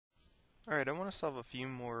Alright, I want to solve a few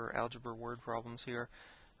more algebra word problems here.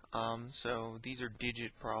 So these are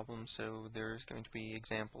digit problems, so there's going to be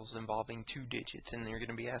examples involving two digits, and you're going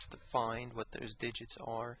to be asked to find what those digits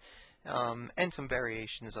are, and some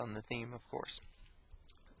variations on the theme, of course.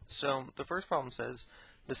 So the first problem says,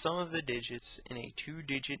 the sum of the digits in a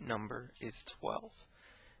two-digit number is 12.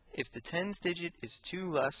 If the tens digit is 2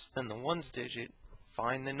 less than the ones digit,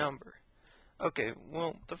 find the number. Okay,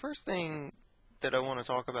 well, the first thing that I want to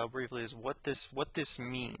talk about briefly is what this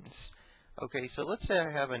means. Okay, so let's say I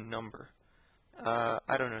have a number.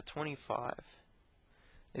 I don't know, 25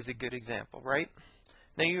 is a good example, right?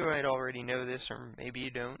 Now you might already know this, or maybe you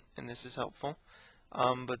don't, and this is helpful.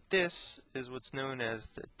 But this is what's known as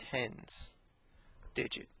the tens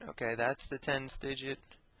digit. Okay, that's the tens digit,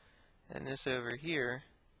 and this over here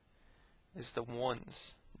is the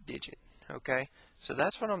ones digit. Okay, so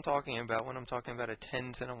that's what I'm talking about when I'm talking about a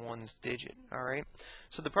tens and a ones digit. Alright,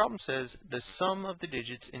 so the problem says the sum of the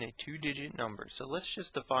digits in a two-digit number. So let's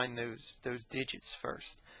just define those digits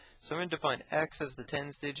first. So I'm going to define x as the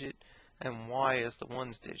tens digit and y as the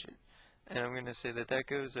ones digit. And I'm going to say that that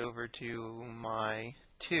goes over to my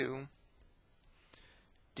two-digit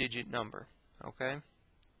number. Okay,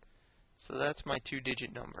 so that's my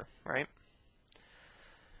two-digit number, right?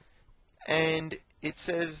 And it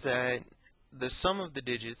says that the sum of the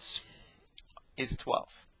digits is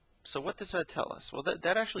 12. So what does that tell us? Well, that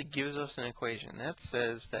actually gives us an equation. That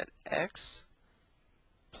says that x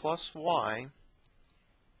plus y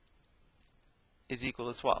is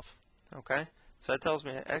equal to 12. Okay? So that tells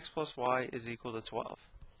me that x plus y is equal to 12.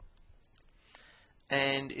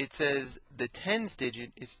 And it says the tens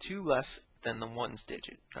digit is 2 less than the ones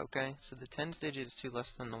digit. Okay? So the tens digit is 2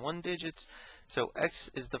 less than the one digits. So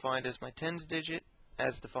x is defined as my tens digit,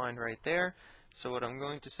 as defined right there. So what I'm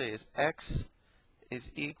going to say is x is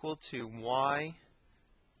equal to y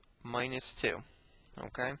minus 2.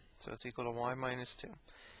 Okay? So it's equal to y minus 2.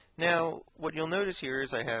 Now, what you'll notice here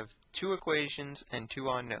is I have two equations and two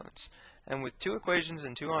unknowns. And with two equations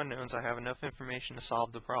and two unknowns, I have enough information to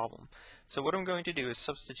solve the problem. So what I'm going to do is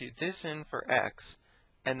substitute this in for x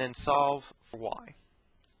and then solve for y.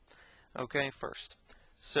 Okay, first.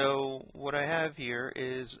 So what I have here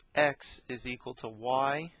is x is equal to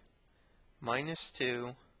y minus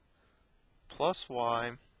 2 plus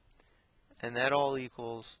y, and that all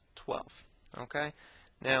equals 12. Okay?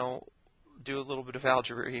 Now, do a little bit of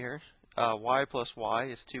algebra here. Y plus y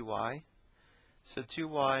is 2y. So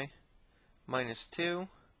 2y minus 2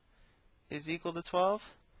 is equal to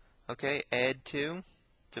 12. Okay, add 2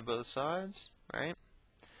 to both sides, right?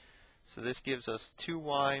 So this gives us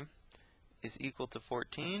 2y is equal to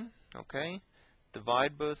 14. Okay,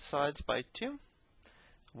 divide both sides by 2.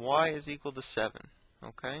 Y is equal to 7.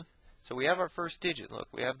 Okay, so we have our first digit. Look,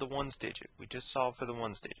 we have the ones digit. We just solved for the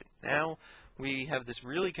ones digit. Now we have this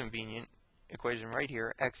really convenient equation right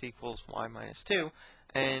here, x equals y minus 2.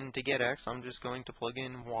 And to get x, I'm just going to plug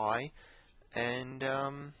in y and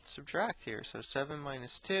subtract here. So 7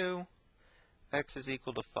 minus 2, x is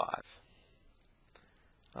equal to 5.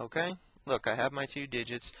 Okay, look, I have my two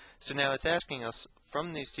digits. So now it's asking us,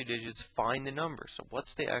 from these two digits, find the number. So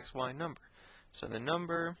what's the xy number? So the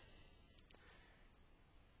number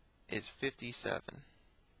is 57.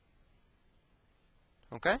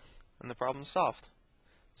 Okay, and the problem's solved.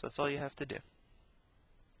 So that's all you have to do.